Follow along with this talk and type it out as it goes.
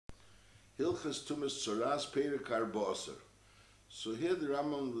Hilchas Tumas Tzoras Perek Arba. So here the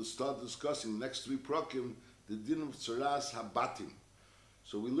Rambam will start discussing the next three prokim, the din of Tzoras Habatim.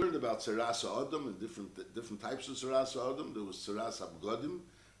 So we learned about Tzoras Adam and different types of Tzoras Adam. There was Tzoras Habgodim,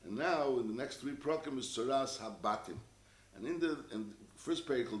 and now in the next three prokim is Tzoras Habatim. And in the first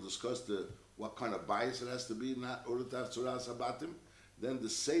perek will discuss what kind of bias it has to be in order to have Tzoras Habatim. Then the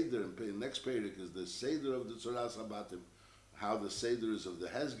Seder in the next perek is the Seder of the Tzoras Habatim, how the Seder is of the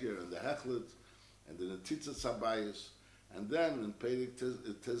Hezger and the Hechlet and the Netitzat Habayis. And then in Perek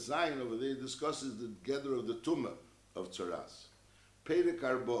Tezayin over there discusses the gather of the Tumah of Tzoras. Perek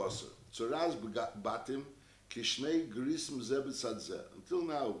Arba, Tzoras Batim, Kishnei Grism Zebet Sadzeh. Until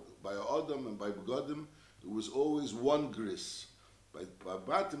now, by Adam and by Begodim, it was always one gris. By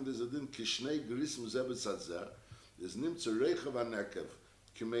Batim, there's a din Kishnei Grism Zebet Sadzeh. There's Nimtze Rechav Anekev,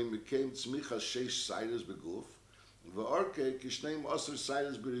 Kimei Mekem Tzmicha Sheish Cyrus Beguf, V'Orke Kishnei Osir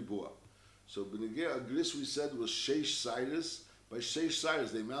Cyrus Beribua. So Benegea Agris we said was Sheish Cyrus. By Sheish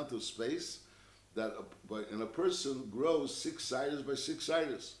Cyrus, the amount of space that in a person grows 6 Cyrus by 6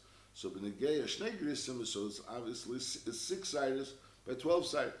 Cyrus. So Benegea Shnei Grisim, so it's obviously 6 Cyrus by 12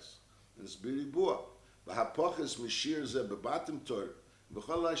 Cyrus. And it's Beribua. V'Hapoches Mishir Zeh Bebatim Tor,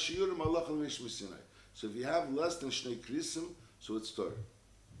 V'Chol HaShiurim Halachal Mish Misinai. So if you have less than Shnei Grisim, so it's Tor.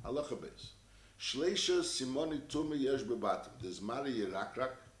 Halacha Beis. Shleisha Simoni Tumah Yesh Bebatim. There's Mari Yerakrak.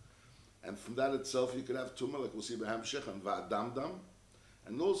 And from that itself, you could have tumah, like we'll see B'hamshech, and Va'adamdam,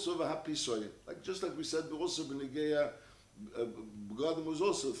 and also V'hapisoy. Just like we said, also B'negeya, Begodim was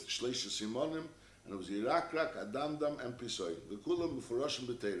also Shleisha Simonim, and it was Yirakrak, Adamdam, and Pisoy. The Kulam B'foroshim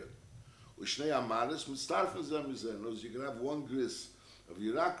B'teira. U'shnei Amaris, Mitztarfen Zem Mizeh. In other words, you can have one gris of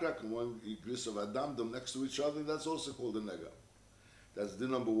Yirakrak and one gris of Adamdam next to each other, that's also called a Nega. That's din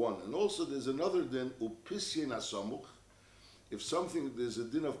number one. And also there's another din, U'pisyin Asamuch. If something, there's a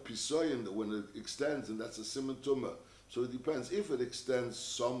din of pisoyin when it extends, and that's a siman tumah. So it depends. If it extends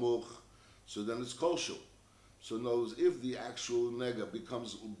samuch, so then it's kolshul. So knows if the actual nega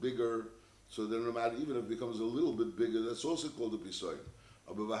becomes bigger, so then no matter, even if it becomes a little bit bigger, that's also called a pisoyin.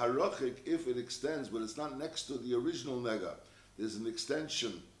 But v'harachik, if it extends, but it's not next to the original nega, there's an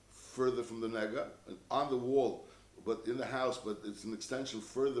extension further from the nega, on the wall, but in the house, but it's an extension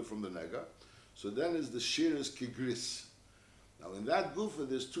further from the nega. So then is the shiras kigris. Now in that gufa,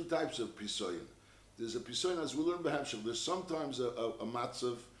 there's two types of pisoyin. There's a pisoyin, as we learned b'hamshach, there's sometimes a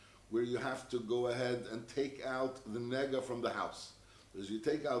matzav where you have to go ahead and take out the nega from the house. As you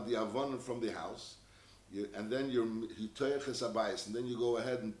take out the avon from the house, and then you're hitoyeches abayis, and then you go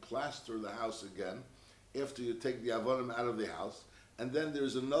ahead and plaster the house again after you take the avonim out of the house. And then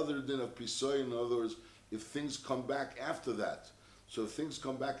there's another din of pisoyin, in other words, if things come back after that. So if things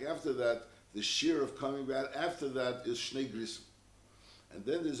come back after that, the shear of coming back after that is shnei grisim. And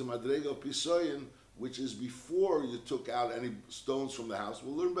then there's a madrega of pisoyin, which is before you took out any stones from the house.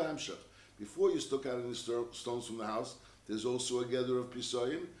 We'll learn b'hamshach. Before you took out any stones from the house, there's also a gather of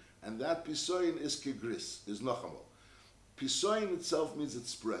pisoyin, and that pisoyin is kigris, is nachamo. Pisoyin itself means it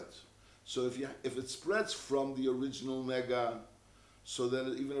spreads. So if it spreads from the original nega, so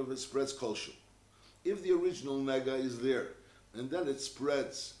then even if it spreads kolshul. If the original nega is there, and then it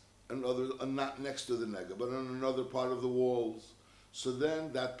spreads not next to the nega, but on another part of the walls, so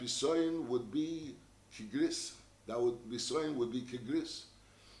then that pisoyin would be kigris. Pisoyin would be kigris.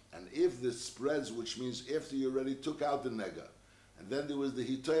 And if this spreads, which means after you already took out the nega, and then there was the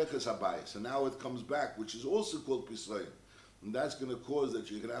hitoyeches habayis, and now it comes back, which is also called pisoyin, and that's going to cause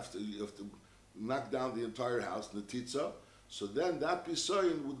that you have to knock down the entire house, netitza. So then that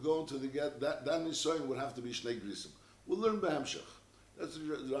pisoyin would go into that pisoyin would have to be shnei grisim. We'll learn b'hamshach. That's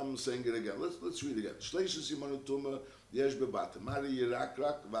what I'm saying it again. Let's read again. Shleisha simon tumah yesh bebatim. Mari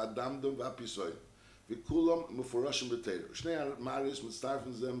yirakrak v'adamdom v'apisoyin. V'kulam muforoshim b'teira. Shnei maris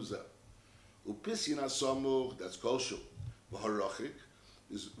mitztarfen zem zeh. U'pisyin asamuch, that's kolshul. V'harachik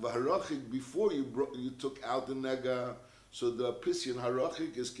is v'harachik before you took out the nega. So the pisyin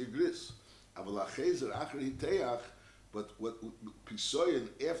harachik is kigris. Aval achezer achar hiteach. But what pisoyin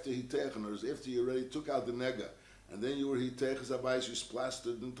after hiteach, in other words, after you already took out the nega, and then you were hiteches abayis, you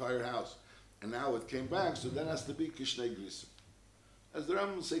plastered the entire house, and now it came back. So then has to be kishnei grisim, as the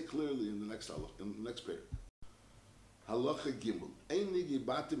Rambam will say clearly in the next period. Halacha gimel ein nigi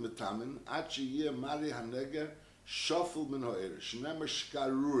batim metamin ad sheyeh mari hanega shafel min ha'eres shnemer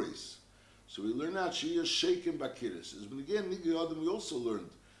shkaruris. So we learn out sheyeh shaken bakiris. As when again nigi adam, we also learned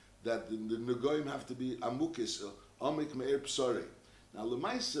that the negoim have to be amukis amik me'er psari. Now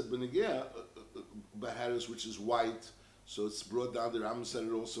lemaisa benegea baharis, which is white, so it's brought down. The Rambam said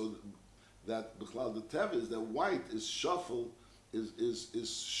it also that b'chlal the tev is that white is shuffle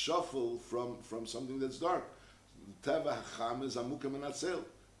is shuffle from something that's dark. Teva hacham is amukim menatzel.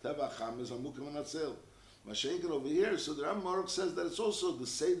 Teva hacham is amukim menatzel. Mashenkin over here, so the Ram Marok says that it's also the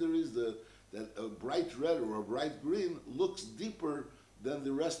seder is that a bright red or a bright green looks deeper than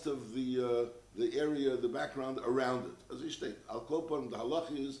the rest of the area, the background around it. As you state, Al Kopon, the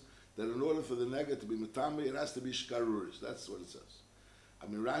halach is that in order for the nega to be metame, it has to be shkaruris. That's what it says. I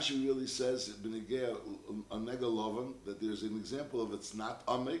mean, Rashi really says b'negei a nega lovan that there's an example of it's not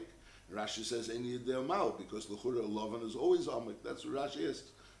amek. Rashi says any yedei mao because l'chura lovan is always amek. That's what Rashi asks.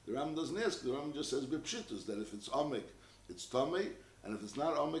 The Ram doesn't ask. The Ram just says b'pshitus that if it's amek, it's tamei, and if it's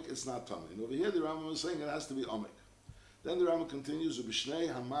not amek, it's not tamei. And over here, the Ram is saying it has to be amek. Then the Ram continues b'shnei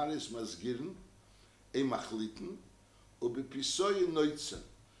hamaris mazgirin e machliten u'b'pisoy noitzen.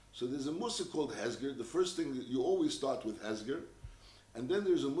 So there's a musa called hezger. The first thing you always start with hezger, and then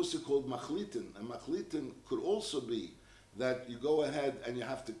there's a musa called machlitin. And machlitin could also be that you go ahead and you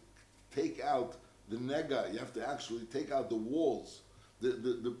have to take out the nega. You have to actually take out the walls.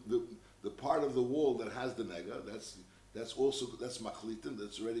 The part of the wall that has the nega, that's machlitin,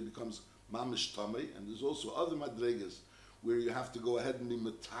 that's already becomes mamish tamei, and there's also other madregas where you have to go ahead and be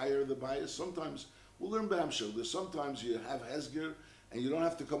matire the bias. Sometimes, we'll learn b'hamshel, there's sometimes you have hezger, and you don't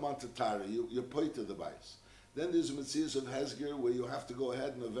have to come on to tara, you're poita the bias. Then there's a mitzvah of hezger where you have to go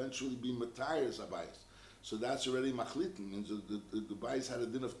ahead and eventually be matire a bias. So that's already machlitin, means the bias had a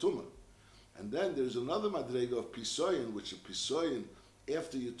din of tumah. And then there's another madrega of pisoyin, which a pisoyin,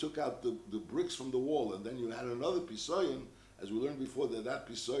 after you took out the bricks from the wall, and then you had another pisoyin, as we learned before, that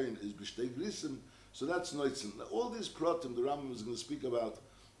pisoyin is b'shtei grisim, so that's noitzen. All these pratim the Rambam is going to speak about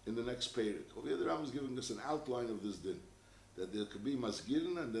in the next period. Over here the Rambam is giving us an outline of this din, that there could be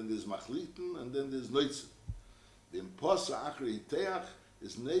masgirin, and then there's machliten, and then there's noitzen. The imposa achri hiteach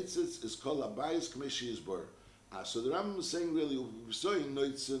is neitzitz, is kol abayis k'meshi yisbar. So the Rambam is saying really, pisoyin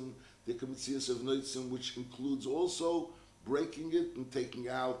noitzen, the commitzias of noitzen, which includes also breaking it and taking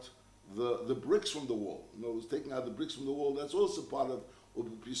out the bricks from the wall. In other words, taking out the bricks from the wall, that's also part of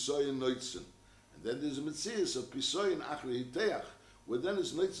pisoyin noitzen. And then there's a mitzvah of pisoyin achri hiteach, where then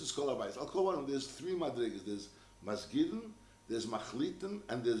it's noitzen kol abayis. I'll call one of them. There's three madrigas. There's masgirin, there's machliten,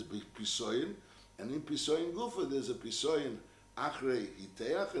 and there's pisoyin. And in pisoyin gufa, there's a pisoyin achre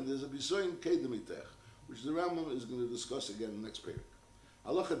hiteach, and there's a pisoyin kedem hiteach, which the Rambam is going to discuss again in the next period.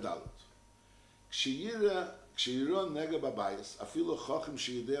 Halacha dalet. Kshiyira nega babayis, afilu chachim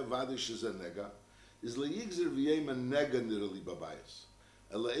sheyidei vadi sheze nega, is leyigzer v'yema nega nirali babayis,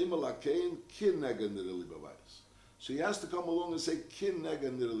 elaim alakein kin nega nirali babayis. So he has to come along and say kin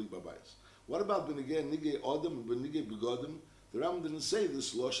nega nirali babayis. What about benigay nigay odom and benigay begodim? The Ram didn't say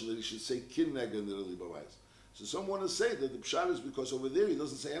this lotion that he should say kin nega nirali babayis. So some want to say that the pshat is because over there he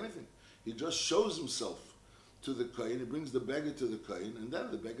doesn't say anything. He just shows himself to the kohen. He brings the beggar to the kohen, and then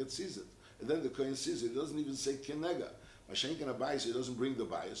the beggar sees it. And then the kohen sees it. He doesn't even say kin nega. Mashenkin abayis, he doesn't bring the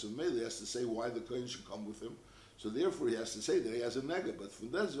bias. So maybe he has to say why the kohen should come with him. So therefore he has to say that he has a nega. But from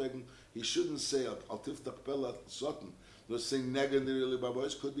deswegen, he shouldn't say al tiftach pelat sotan. Not saying nega nirali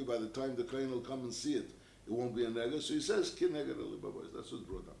babayis. Could be by the time the kohen will come and see it, it won't be a nega. So he says kin nega nirali babayis. That's what's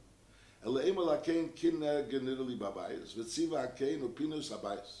brought down. Elaim alakein kin nega nirali babayis. V'tziva hakein upinus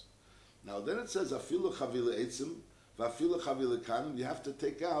abayis. Now then it says afilu chavile etzim v'afilu chavile kanim. You have to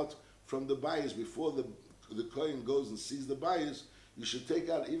take out from the bias before the kohen goes and sees the bias. You should take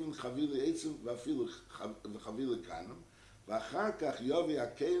out even chavile etzim v'afilu chavile kanim v'achar kach yovi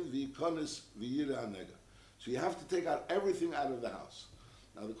hakein v'yikonis v'yira hanega. So you have to take out everything out of the house.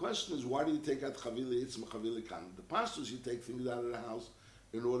 Now the question is, why do you take out chavile etzim and chavile kanim? The pastors, you take things out of the house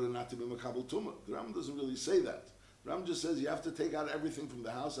in order not to be makabel tumah. The Ram doesn't really say that. Ram just says you have to take out everything from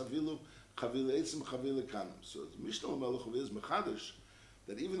the house. Avilu chavile etzim chavile kanim. So the Mishnah Melech is mechadish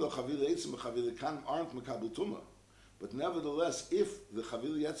that even though chavile etzim and chavile kanim aren't mekabel tumah, but nevertheless, if the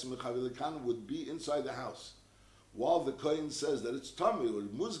chavile etzim and chavile kanim would be inside the house, while the kohen says that it's tummy or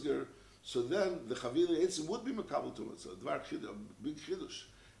musger, so then the chavile etzim would be mekabel tumah. So a big chidush.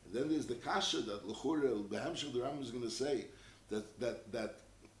 And then there's the kasha that l'chura behemshel the Ram is going to say that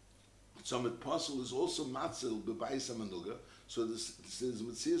Tzomit Pasul is also matzil b'bayis hamanuga. So this is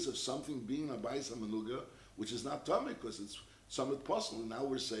mitzvahs of something being a bayis hamanuga, which is not tummy because it's Tzomit Pasul. And now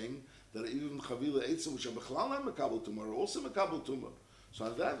we're saying that even chavila eitzim, which are b'chlal not mekabel tumah, are also mekabel tumah. So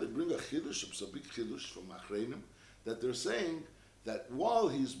on that they bring a chiddush, it's a big chiddush from Achreinim, that they're saying that while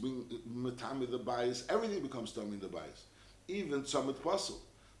he's being metami the bayis, everything becomes tummy the bayis, even Tzomit Pasul.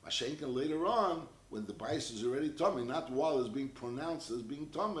 Mashenka later on, when the bayis is already tummy, not while it's being pronounced as being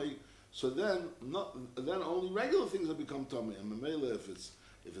tummy. So then only regular things have become tummy. And Mamela, if it's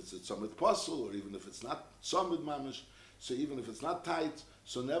a tzamid pasul, or even if it's not tzamid mamish, So even if it's not tight,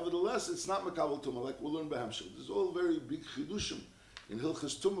 so nevertheless it's not Makabal Tumah, like we'll learn by Hamshel. There's all very big chidushim in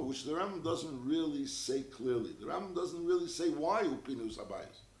Hilchas Tumah, which the Rambam doesn't really say clearly. The Rambam doesn't really say why Upinus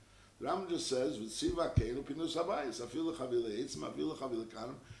Habayis. The Rambam just says, V'tziva kein Upinus Habayis, Afilu Chavile Eitzim, Afilu Chavile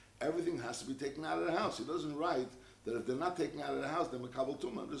Kanim, everything has to be taken out of the house. He doesn't write that if they're not taken out of the house, they're Makabal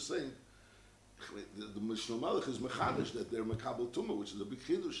Tumah. I'm just saying, the Mishnah Melech is Mechadish, that they're Makabal Tumah, which is a big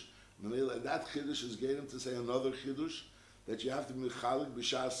chidush. That chidush is getting to say another chidush, that you have to be Mechalik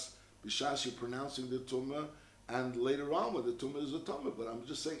B'shas you're pronouncing the Tumah, and later on when the Tumah is a Tumah. But I'm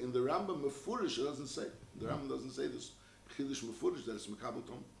just saying, in the Rambam Mefurish, it doesn't say. The Rambam doesn't say this chidush Mefurish, that it's Makabal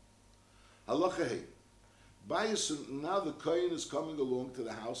Tumah. Halacha Hey. Now the Kohen is coming along to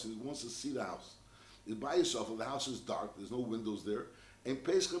the house and he wants to see the house. He's by yourself, if the house is dark, there's no windows there. And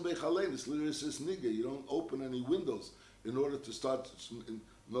Pesach Bechalein, it's literally says Niga, you don't open any windows in order to start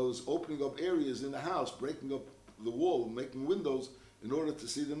those opening up areas in the house, breaking up the wall, making windows in order to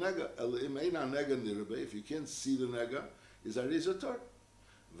see the Nega. If you can't see the Nega, is Ariza Tor.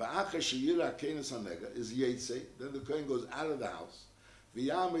 Va'acha Sheyira Kenes HaNega is Yetzei, then the Kohen goes out of the house.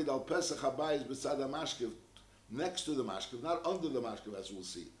 V'yamid al Pesach Habayis b'tzad HaMashkev, next to the Mashkev, not under the Mashkev as we'll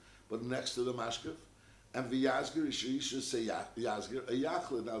see, but next to the Mashkev. And v'yazgir, he should say yazgir, a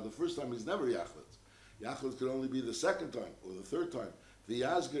yachlet. Now the first time he's never yachlet. Yachlet could only be the second time or the third time.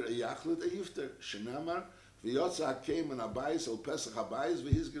 V'yazgir, a yachlet, a yifter. Shenamar, v'yotza hakeim and habayis, al pesach habayis,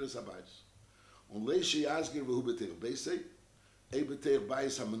 v'hizgir es habayis. Only she yazgir v'hu b'teich beisei, a b'teich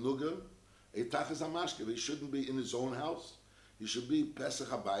bayis hamenuga, a tachas hamashkev. He shouldn't be in his own house. He should be pesach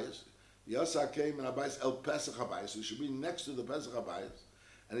habayis. V'yotza hakeim and habayis, el pesach habayis. He should be next to the pesach habayis.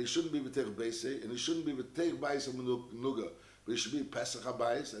 And he shouldn't be B'teich Beisei, and he shouldn't be B'teich Bayis HaMenuga, but he should be Pesach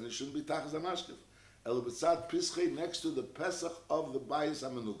HaBayis, and he shouldn't be Tachas HaMashkev. El B'tzad Pischei, next to the Pesach of the Bayis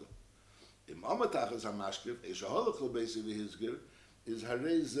HaMenuga. Im Ama Tachas HaMashkev, Esha Holach L'Beisei V'Hizger, is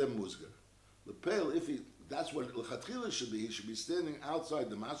Harei Zeh Muzger. The pale, if he, that's what L'Chatchila should be, he should be standing outside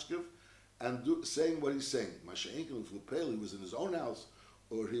the Mashkev and saying what he's saying. Masha'enkel, if L'Pale, he was in his own house,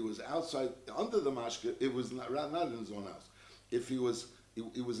 or he was outside, under the Mashkev, it was not in his own house. If he was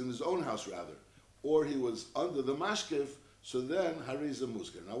in his own house rather, or he was under the mashkev, so then hariza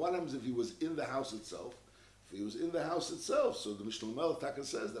musker. Now what happens if he was in the house itself? If he was in the house itself, so the Mishnah Melech Taka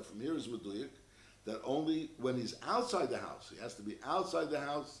says that from here is meduyik, that only when he's outside the house, he has to be outside the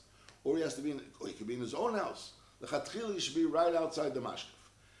house, or he has to be or he could be in his own house. The chatchili should be right outside the mashkev.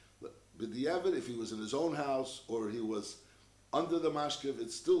 But the Yevid, if he was in his own house, or he was under the mashkev,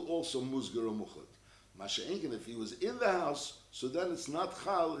 it's still also musger or muchlet. Masha'enkin, if he was in the house, so then it's not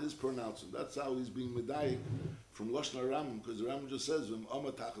chal his pronouncement. That's how he's being medayik from Lashon HaRambam, because the Rambam just says,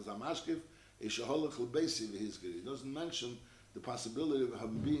 he doesn't mention the possibility of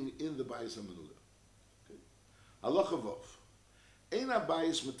him being in the Bayis HaMenuga. Halacha Vov. Ein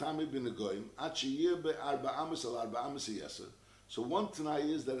habayis matami b'negoyim at sheyeh be'arba amas al arba amas yeser. So one Tanai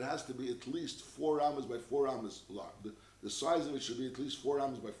is that it has to be at least 4 amas by 4 amas long. The size of it should be at least 4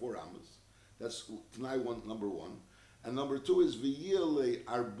 amas by 4 amas. That's Tanai number 1. And number 2 is v'yile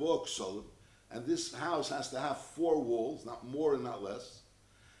arbo ksolim. And this house has to have 4 walls, not more and not less.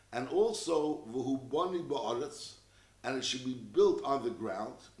 And also v'hu boni ba'aretz, and it should be built on the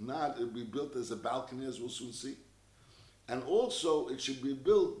ground, not it be built as a balcony, as we'll soon see. And also it should be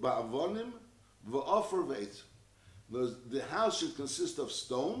built ba'avonim v'ofer v'eit. The house should consist of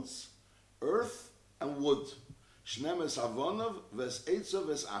stones, earth, and wood. Shnem es avonav v'es eitzav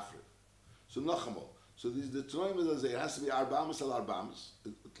v'es afre. So nachamol. So these the Tanoim is it has to be arbamas al arbamas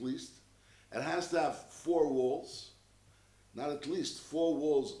at least. It has to have 4 walls, not at least 4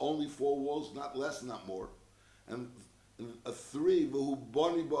 walls, only 4 walls, not less, not more. And a 3 v'hu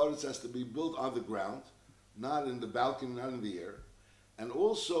boni ba'aretz has to be built on the ground, not in the balcony, not in the air. And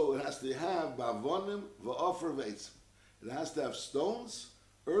also it has to have ba'avonim v'ofer v'eitzim. It has to have stones,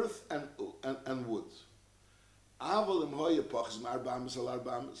 earth, and wood. Aval im hoya pachas ma'arbamas al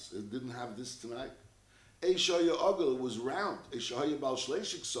arbamas. It didn't have this tonight. Eishaya ogel was round. Eishaya bal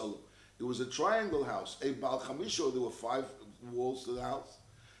shleishik solom. It was a triangle house. A bal chamisho, there were 5 walls to the house.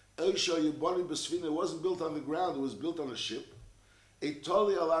 Eishaya bani besfina, it wasn't built on the ground, it was built on a ship. A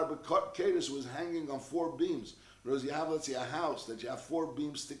tali al arba kedis was hanging on 4 beams. Whereas you have, let's say, a house that you have 4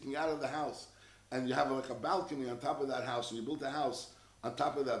 beams sticking out of the house, and you have like a balcony on top of that house, and you built a house on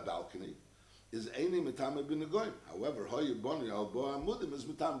top of that balcony, is eini mitame b'negoyim. However, hoya bani al bo amudim is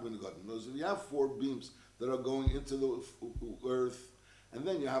mitame b'negoyim. Those if you have 4 beams that are going into the earth, and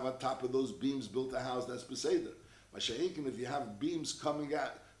then you have on top of those beams built a house that's beseder. Masha'inkin, if you have beams coming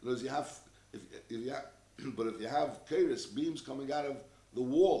out, those you have, if you have, but if you have keres, beams coming out of the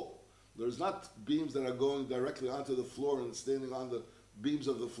wall, There's not beams that are going directly onto the floor and standing on the beams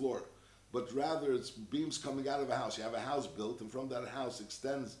of the floor, but rather it's beams coming out of a house. You have a house built, and from that house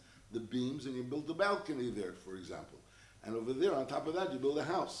extends the beams, and you build a balcony there, for example. And over there, on top of that, you build a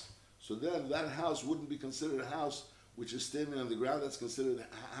house. So then that house wouldn't be considered a house which is standing on the ground. That's considered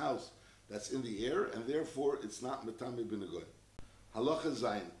a house that's in the air, and therefore it's not metame b'negoyim. Halacha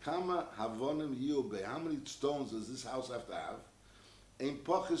zayin, kama havonim yiyube. How many stones does this house have to have? Ein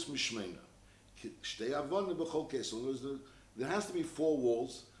pachis mishmeina. Shtei havonim b'chol kesel. There has to be 4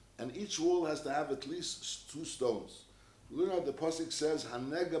 walls, and each wall has to have at least 2 stones. We learn out the pasuk says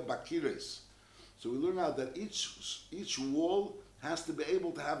hanega bakires. So we learn out that each wall has to be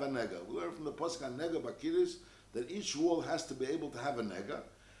able to have a nega. We learn from the pasuk hanega bakires that each wall has to be able to have a nega,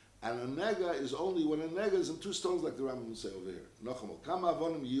 and a nega is only when a nega is in 2 stones, like the Rambam will say over here. Nachamol kama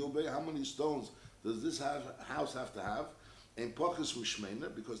avonim yiyube. How many stones does this house have to have? Ein pachis mishmeina,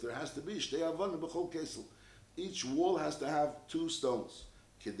 because there has to be shtei avonim b'chol kesel. Each wall has to have 2 stones.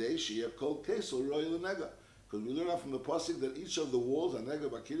 Kedei sheyeh kol kesel roy lenega. Because we learn out from the pasuk that each of the walls, anega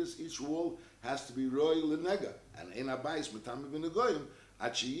bakiris, each wall has to be roy lenega. And ein abayis metame b'negoyim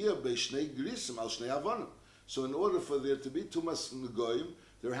ad sheyeh be'shnei grisim al shnei avonim. So in order for there to be tumas negoyim,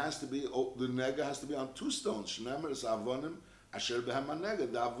 there has to be, the nega has to be on 2 stones. Shnemer is avonim asher behem nega,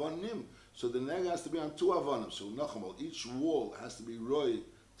 the avonim. So the nega has to be on 2 avonim. So nachamol, each wall has to be roy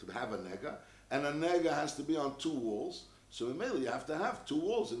to have a nega, and a nega has to be on 2 walls. So in Mele, you have to have 2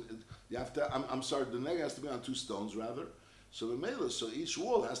 walls, and you have to. I'm sorry, the nega has to be on 2 stones rather. So in Mele, so each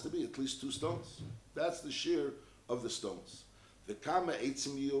wall has to be at least 2 stones. That's the shear of the stones. The kama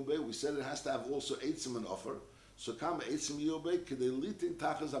eitzim yiyobeh, we said it has to have also eitzim and offer. So kama eitzim yiyobeh kedei litin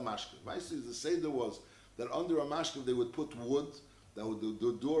tachas amashkev. Basically, the seder was that under a mashkev they would put wood. That would,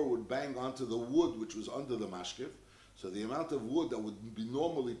 the door would bang onto the wood which was under the mashkev. So the amount of wood that would be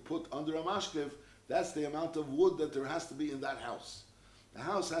normally put under a mashkev, that's the amount of wood that there has to be in that house. The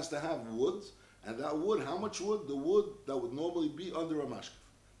house has to have wood, and that wood, how much wood? The wood that would normally be under a mashkev.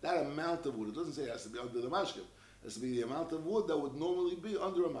 That amount of wood. It doesn't say it has to be under the mashkev. It has to be the amount of wood that would normally be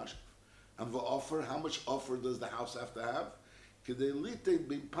under a mashkev. And the offer, how much offer does the house have to have? So in other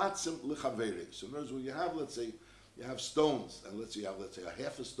words, when you have, let's say, you have stones, and let's say you have, let's say, a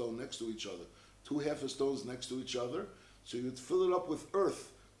half a stone next to each other, 2 half a stones next to each other, so you'd fill it up with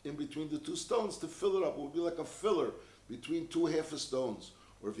earth in between the 2 stones to fill it up. It would be like a filler between 2 half a stones.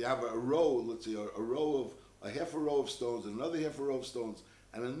 Or if you have a row, let's say a row of, a half a row of stones, and another half a row of stones,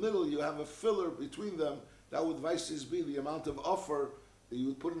 and in the middle you have a filler between them, that would vices be the amount of offer, that you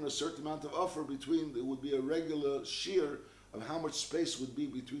would put in a certain amount of offer between, there would be a regular shear of how much space would be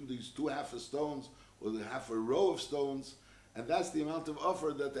between these 2 half a stones, or the half a row of stones, and that's the amount of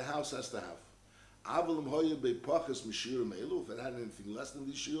offer that the house has to have. If it had anything less than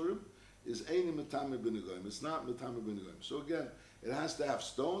these shiurim, is eini metame b'negoyim. It's not metame b'negoyim. So again, it has to have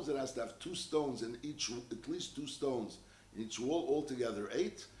stones. It has to have 2 stones in each, at least 2 stones in each wall, altogether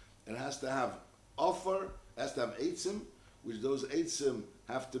 8. It has to have offer. It has to have eitzim, which those eitzim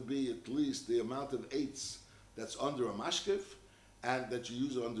have to be at least the amount of eights that's under a mashkev, and that you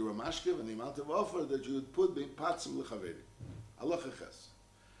use under a mashkev, and the amount of offer that you would put being patzim lechaveri. Halacha ches.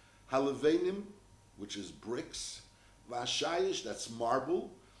 Halevenim, which is bricks. Vashayish, that's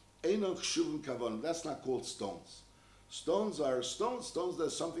marble. Einon chshuvim kavon, that's not called stones. Stones are stones. Stones,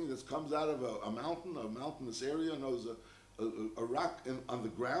 there's something that comes out of a mountain, a mountainous area, and there's a rock on the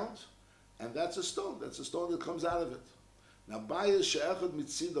ground, and that's a stone. That's a stone that comes out of it. Now, bayis she'echad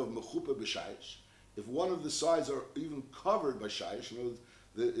mitzidov mechupa b'shayish. If one of the sides are even covered by shayish, you know,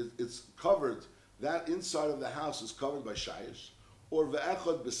 it's covered, that inside of the house is covered by shayish, or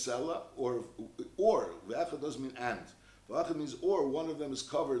ve'echad b'sela, or ve'echad doesn't mean and. Ve'echad means or, one of them is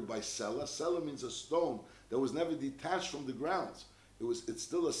covered by sela. Sela means a stone that was never detached from the ground. It's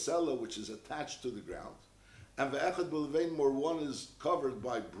still a sela which is attached to the ground. And ve'echad b'levein, or one is covered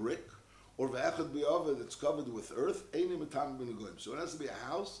by brick, or ve'echad b'over that's covered with earth. Eini metam b'negoyim. So it has to be a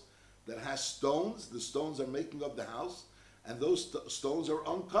house that has stones. The stones are making up the house, and those stones are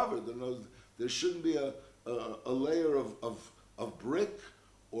uncovered. There shouldn't be a layer of brick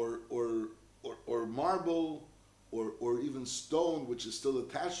or marble or even stone which is still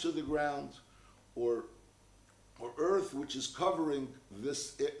attached to the ground, or earth which is covering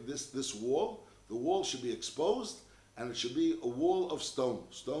this wall. The wall should be exposed, and it should be a wall of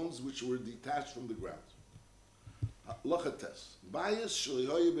stones which were detached from the ground. Lochates.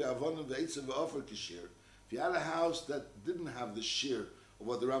 If you had a house that didn't have the shear of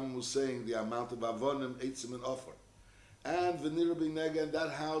what the Rambam was saying, the amount of avonim, eitzim, and offer, and v'nira b'nega, in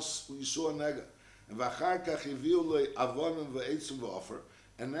that house you saw a nega, and v'achar kach hiviu lo avonim v'eitzim v'offer,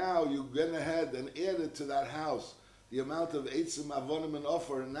 and now you went ahead and added to that house the amount of eitzim, avonim, and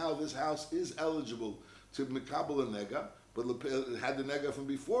offer, and now this house is eligible to mikabel a nega, but it had the nega from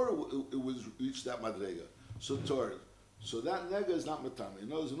before it was reached that madrega. So Torah. So that nega is not matame.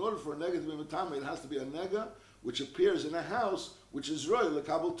 In order for a nega to be matame, it has to be a nega which appears in a house which is royal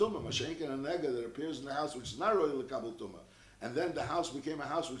lekabel tumah. Mashenkin a nega that appears in a house which is not royal lekabel tumah, and then the house became a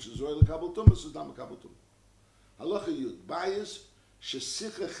house which is royal lekabel tumah, so it's not lekabel tumah. Halacha yud bayis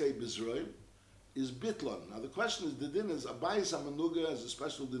shesichachei bezroim is bitlon. Now the question is, the din is a bayis hamanuga as a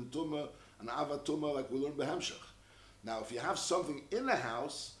special din tumah, an avat tumah like we learned behemshach. Now if you have something in a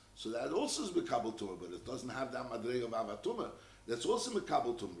house, so that also is Mekabel Tumah, but it doesn't have that madrega of Avat Tumah. That's also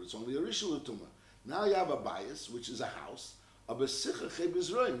Mekabel Tumah. It's only a Rishul Tumah. Now you have a bias, which is a house, a Besicha Chei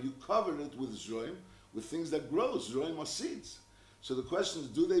B'Zroim. You covered it with Zroim, with things that grow. Zroim are seeds. So the question is,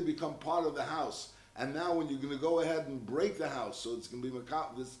 do they become part of the house? And now when you're going to go ahead and break the house, so it's going to be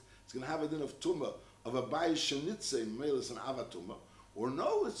it's going to have a din of Tumah, of a bias Shenitze, Melis and Avat Tumah, or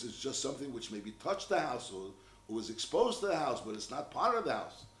no, it's just something which maybe touched the house or was exposed to the house, but it's not part of the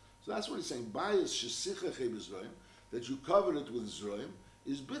house. So that's what he's saying. Bias shesichachei b'zroim, that you covered it with zroim,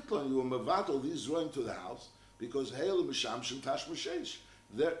 is bitlon. You will mevatel these zroim to the house because heil mishamshim tash m'sheish.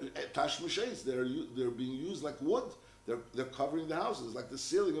 They're tash m'sheish. They're being used like wood. They're covering the house. It's like the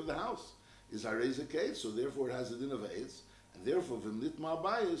ceiling of the house is hareza k'etz. So therefore it has a din of eitz, and therefore v'nitma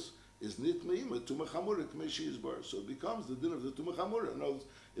bias is nitmeima tumah chamura k'meishi yizbar. So it becomes the din of the tumah chamura. No,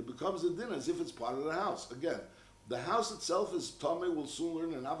 it becomes the din as if it's part of the house again. The house itself is Tomei, we'll soon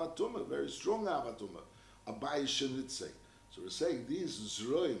learn an Avatuma, very strong Avatuma, a Bayis Shenitze. So we're saying these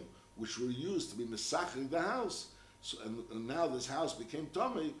Zroim, which were used to be Mesaching the house, so, and now this house became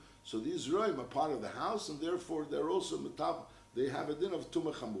Tomei, so these Zroim are part of the house, and therefore they're also Metap, they have a din of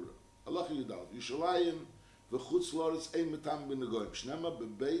Tumah Chamura. Allah Yudal, Yishalayim, v'chutz loretz ein metam b'negoyim, shnema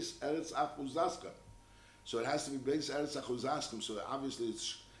bebeis eretz achuzaskam. So it has to be beis eretz achuzaskam, so obviously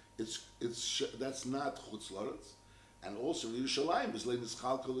it's that's not chutz loretz. And also Yerushalayim is leinis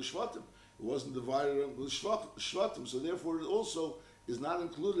chalka l'shvatim. It wasn't divided on l'shvatim, so therefore it also is not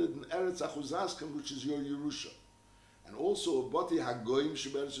included in Eretz Achuzaskim, which is your Yerusha. And also Bati Hagoyim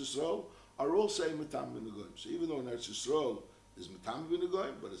Sheberetz Yisrael are also a Metam bin Hagoyim. So even though in Eretz Yisrael is Metam bin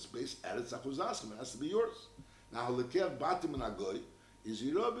Hagoyim, but it's based Eretz Achuzaskim, it has to be yours. Now Halakeh Batim and Hagoy is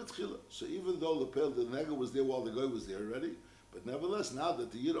Yirah B'tchila. So even though the Nega was there while the Goy was there already, but nevertheless now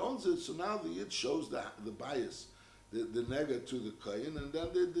that the Yid owns it, so now the Yid shows the bias. The nega to the kohen, and then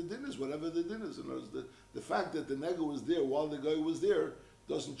the din is whatever the din is. In other words, the fact that the nega was there while the guy was there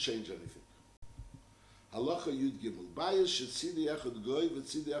doesn't change anything. Halacha Yud Gimel. Bayis shetzidi echad goy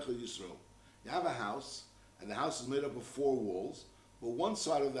v'tzidi echad Yisrael. You have a house, and the house is made up of 4 walls, but one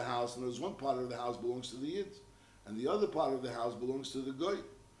side of the house, and there's one part of the house belongs to the Yid, and the other part of the house belongs to the goy.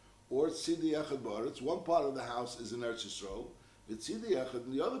 Or tzidi echad ba'aretz, one part of the house is in Eretz Yisrael, v'tzidi echad,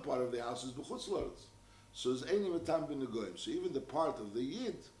 and the other part of the house is b'chutz l'Eretz. So it's Eini Matam bin Negoyim. So even the part of the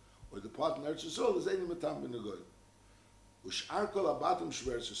Yid, or the part in Eretz Yisrael, is Eini Matam bin Negoyim. Ush'ar kol abatim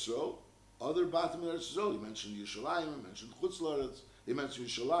sh'Eretz Yisrael, other batim in Eretz Yisrael, he mentioned Yishalayim, he mentioned Chutz L'Eretz, he mentioned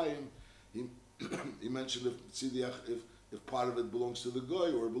Yishalayim, he mentioned if part of it belongs to the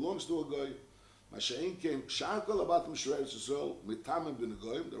Goy, or it belongs to a Goy. Masha'in came, Sh'ar kol abatim sh'Eretz Yisrael, Matam bin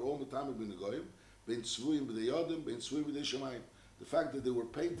Negoyim, they're all Matam bin Negoyim, bein Tzvuyim b'dei Yodim, bein Tzvuyim b'dei Shamayim. The fact that they were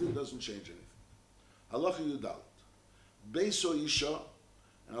painted doesn't change anything. Halacha Yudalet. Beis o Isha,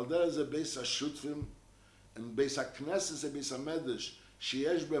 and al der is a Beis HaShutfim, and Beis HaKnesses is a Beis HaMedrash,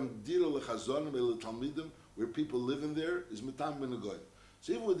 sheyesh b'em dira lechazonim letalmidim, where people live in there, is Matam bin Hagoyim.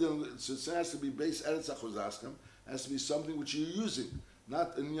 So even with it has to be Beis Eretz Achuzaskim, has to be something which you're using,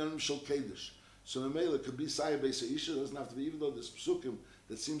 not in Yonim Shel Kedesh. So Memela could be Saya Beis HaIsha, doesn't have to be, even though there's psukim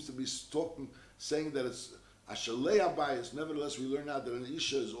that seems to be saying that it's Ashalei HaBayis, nevertheless we learn out that an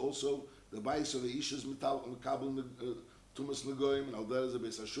Isha is also the bias of the Isha is Mikabel Tumas Negoyim, and Aldar is a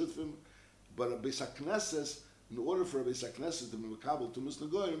Beis HaShutfim, but a Beis HaKnesses, in order for a Beis HaKnesses to be Mikabel Tumas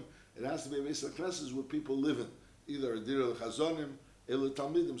Negoyim, it has to be a Beis HaKnesses where people live in, either a Dir el-Chazonim,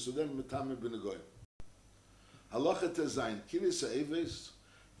 el-Talmidim, so then Metamim bin Negoyim. Halacha Tezayin, Kiris HaEves,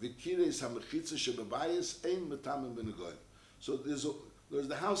 V'Kiris HaMechitza Shebebayis, Ein Metamim bin Negoyim. So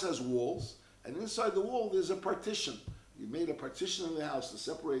the house has walls, and inside the wall there's a partition. You made a partition in the house to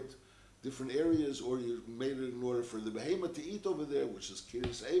separate different areas, or you made it in order for the behemoth to eat over there, which is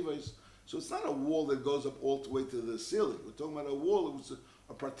Kiris Eves. So it's not a wall that goes up all the way to the ceiling. We're talking about a wall, it was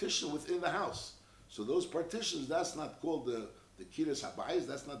a partition within the house. So those partitions, that's not called the Kiris Habayis,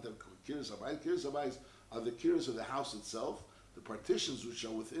 that's not the Kiris Habayis. Kiris Habayis are the Kiris of the house itself. The partitions which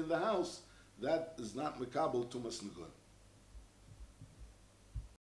are within the house, that is not Mekabel Tumas Negoyim.